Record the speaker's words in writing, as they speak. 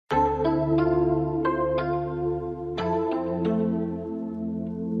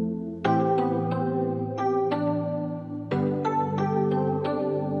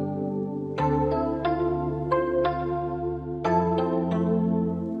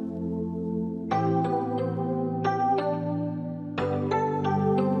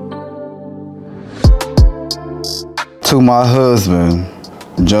To my husband,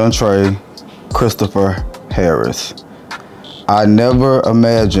 John Trey Christopher Harris, I never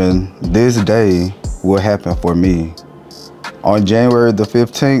imagined this day would happen for me. On January the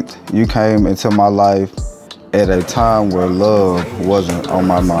 15th, you came into my life at a time where love wasn't on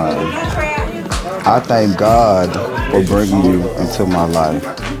my mind. I thank God for bringing you into my life.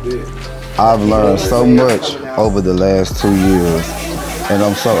 I've learned so much over the last 2 years, and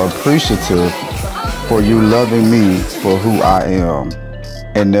I'm so appreciative for you loving me for who I am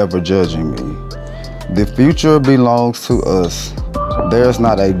and never judging me. The future belongs to us. There's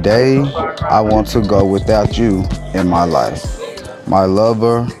not a day I want to go without you in my life. My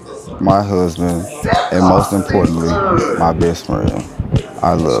lover, my husband, and most importantly, my best friend.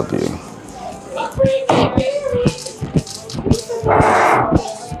 I love you.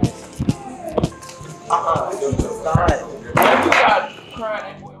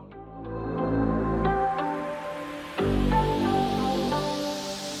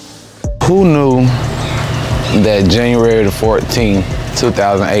 Who knew that January the 14th,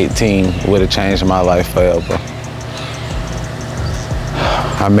 2018 would have changed my life forever?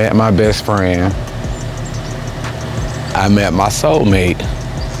 I met my best friend. I met my soulmate.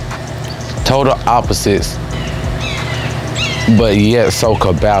 Total opposites, but yet so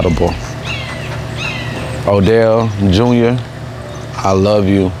compatible. Odell Jr., I love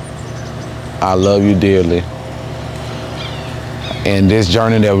you. I love you dearly. And this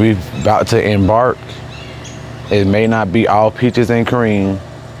journey that we're about to embark, it may not be all peaches and cream,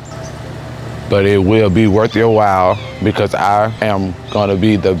 but it will be worth your while because I am gonna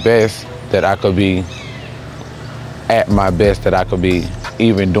be the best that I could be, at my best that I could be,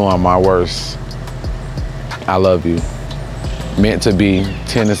 even doing my worst. I love you. Meant to be,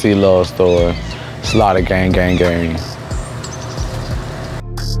 Tennessee love story, Slaughter Gang, gang, gang.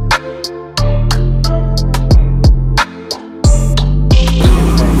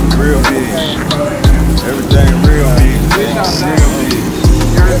 Real big. Everything real big. Real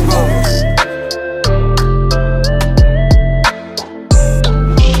big.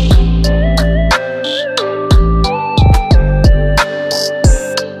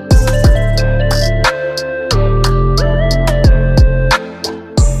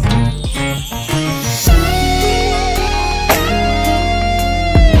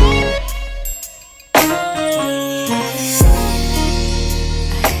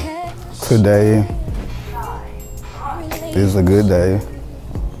 Today is a good day.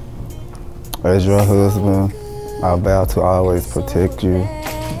 As your husband, I vow to always protect you,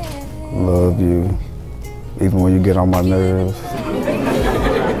 love you, even when you get on my nerves.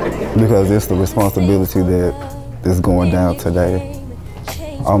 Because it's the responsibility that is going down today.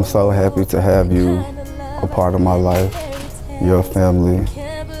 I'm so happy to have you a part of my life, your family,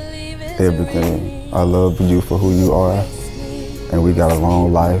 everything. I love you for who you are, and we got a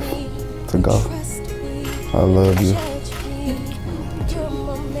long life to go. I love you.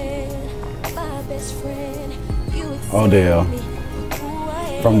 Odell,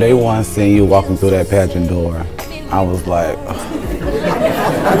 from day one seeing you walking through that pageant door, I was like,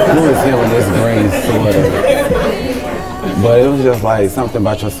 who is him in this green sweater? But it was just like something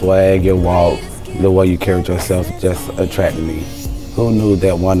about your swag, your walk, the way you carried yourself just attracted me. Who knew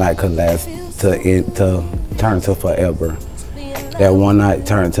that one night could last to turn to forever? That one night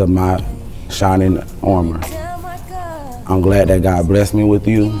turned to my shining armor. I'm glad that God blessed me with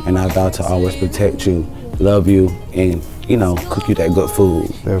you, and I vow to always protect you, love you, and, you know, cook you that good food.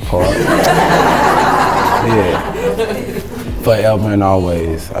 That part. Yeah. Forever and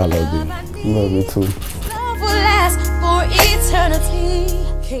always, I love you. Love you too.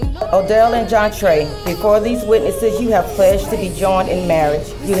 Odell and John Trey, before these witnesses, you have pledged to be joined in marriage.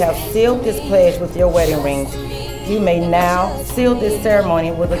 You have sealed this pledge with your wedding rings. You may now seal this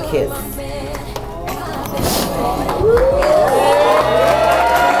ceremony with a kiss.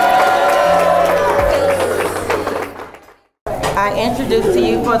 I introduce to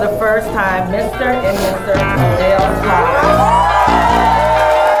you for the first time Mr. and Mrs. Odell Ashton.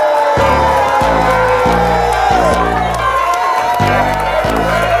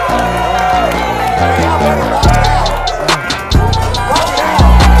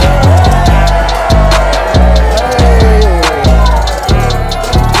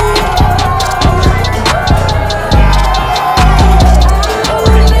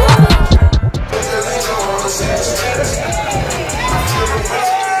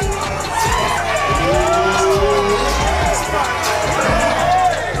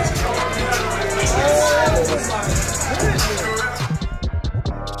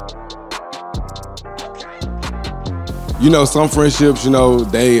 You know, some friendships, you know,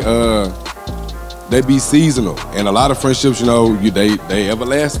 they they be seasonal. And a lot of friendships, you know, they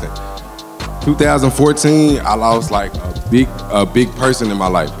everlasting. 2014, I lost like a big person in my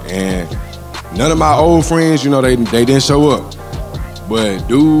life. And none of my old friends, you know, they didn't show up. But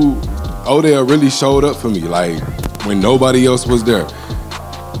dude, Odell really showed up for me, like when nobody else was there.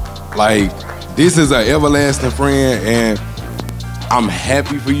 Like, this is an everlasting friend, and I'm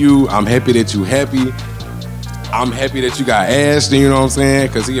happy for you. I'm happy that you happy. I'm happy that you got Ashton, you know what I'm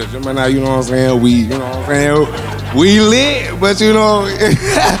saying? Cause he a Gemini, you know what I'm saying? We, you know what I'm saying? We lit, but you know.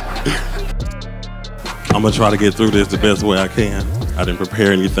 I'm gonna try to get through this the best way I can. I didn't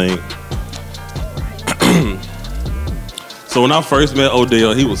prepare anything. So when I first met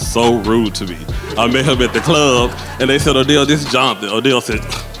Odell, he was so rude to me. I met him at the club, and they said, Odell, this is Jonathan. Odell said,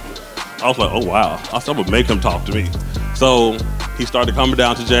 I was like, oh wow. I said, I'm gonna make him talk to me. So he started coming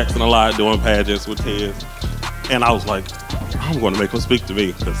down to Jackson a lot, doing pageants with his. And I was like, I'm gonna make him speak to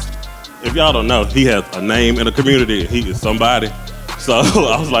me, because if y'all don't know, he has a name in the community, he is somebody. So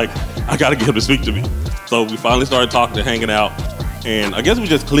I was like, I gotta get him to speak to me. So we finally started talking and hanging out, and I guess we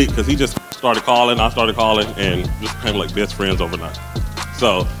just clicked, because he just started calling, I started calling, and just became like best friends overnight.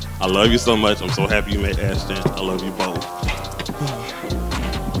 So I love you so much. I'm so happy you met Ashton. I love you both.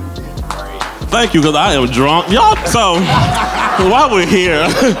 Thank you, because I am drunk. Y'all, so while we're here,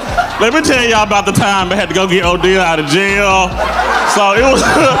 let me tell y'all about the time I had to go get Odell out of jail. So it was,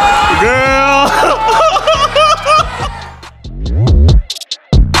 girl.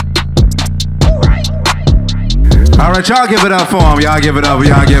 All right, y'all give it up for him. Y'all give it up,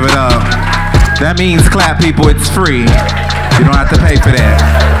 y'all give it up. That means clap, people, it's free. You don't have to pay for that.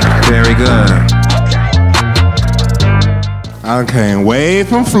 Very good. I came way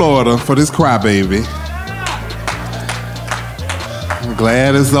from Florida for this crybaby. I'm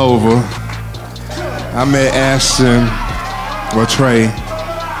glad it's over. I met Ashton, or Trey,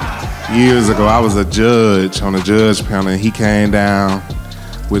 years ago. I was a judge on a judge panel, and he came down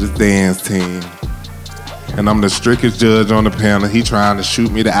with his dance team. And I'm the strictest judge on the panel. He trying to shoot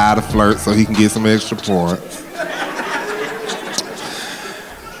me the eye to flirt so he can get some extra points.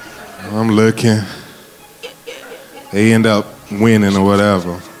 I'm looking. They end up winning or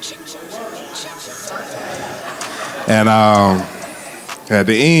whatever. And at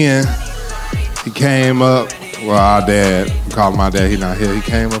the end, he came up. Well, our dad, we call him my dad, he not here. He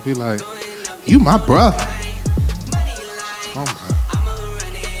came up, he like, you my brother. Oh my.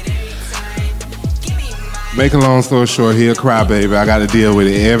 Make a long story short, he a crybaby. I got to deal with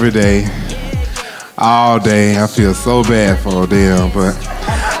it every day, all day. I feel so bad for Odell, but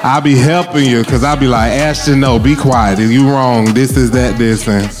I'll be helping you, because I'll be like, Ashton, no, be quiet. If you wrong, this is that, this.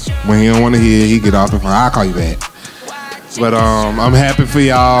 And when he don't want to hear, he get off the phone. I'll call you back. But I'm happy for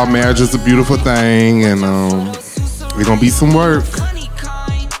y'all. Marriage is a beautiful thing, and we're going to be some work.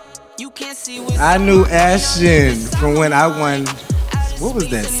 I knew Ashton from when I won, what was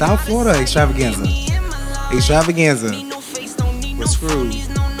that, South Florida Extravaganza? Extravaganza was screwed.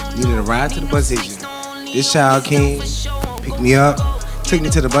 Needed a ride to the bus station. This child came, picked me up, took me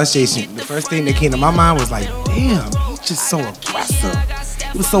to the bus station. The first thing that came to my mind was like, damn, he's just so aggressive.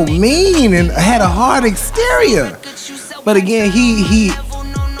 He was so mean and had a hard exterior. But again, he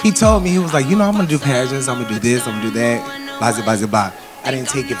told me, he was like, you know, I'm gonna do pageants, I'm gonna do this, I'm gonna do that, blah. I didn't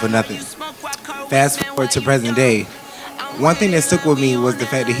take it for nothing. Fast forward to present day. One thing that stuck with me was the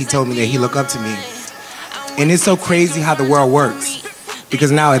fact that he told me that he looked up to me. And it's so crazy how the world works. Because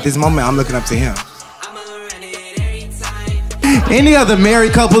now at this moment, I'm looking up to him. Any other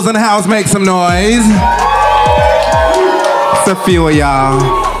married couples in the house, make some noise. It's a few of y'all.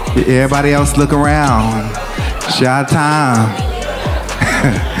 Everybody else look around. It's y'all time.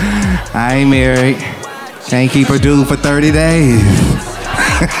 I ain't married. Can't keep a dude for 30 days.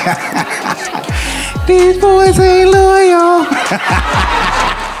 These boys ain't loyal.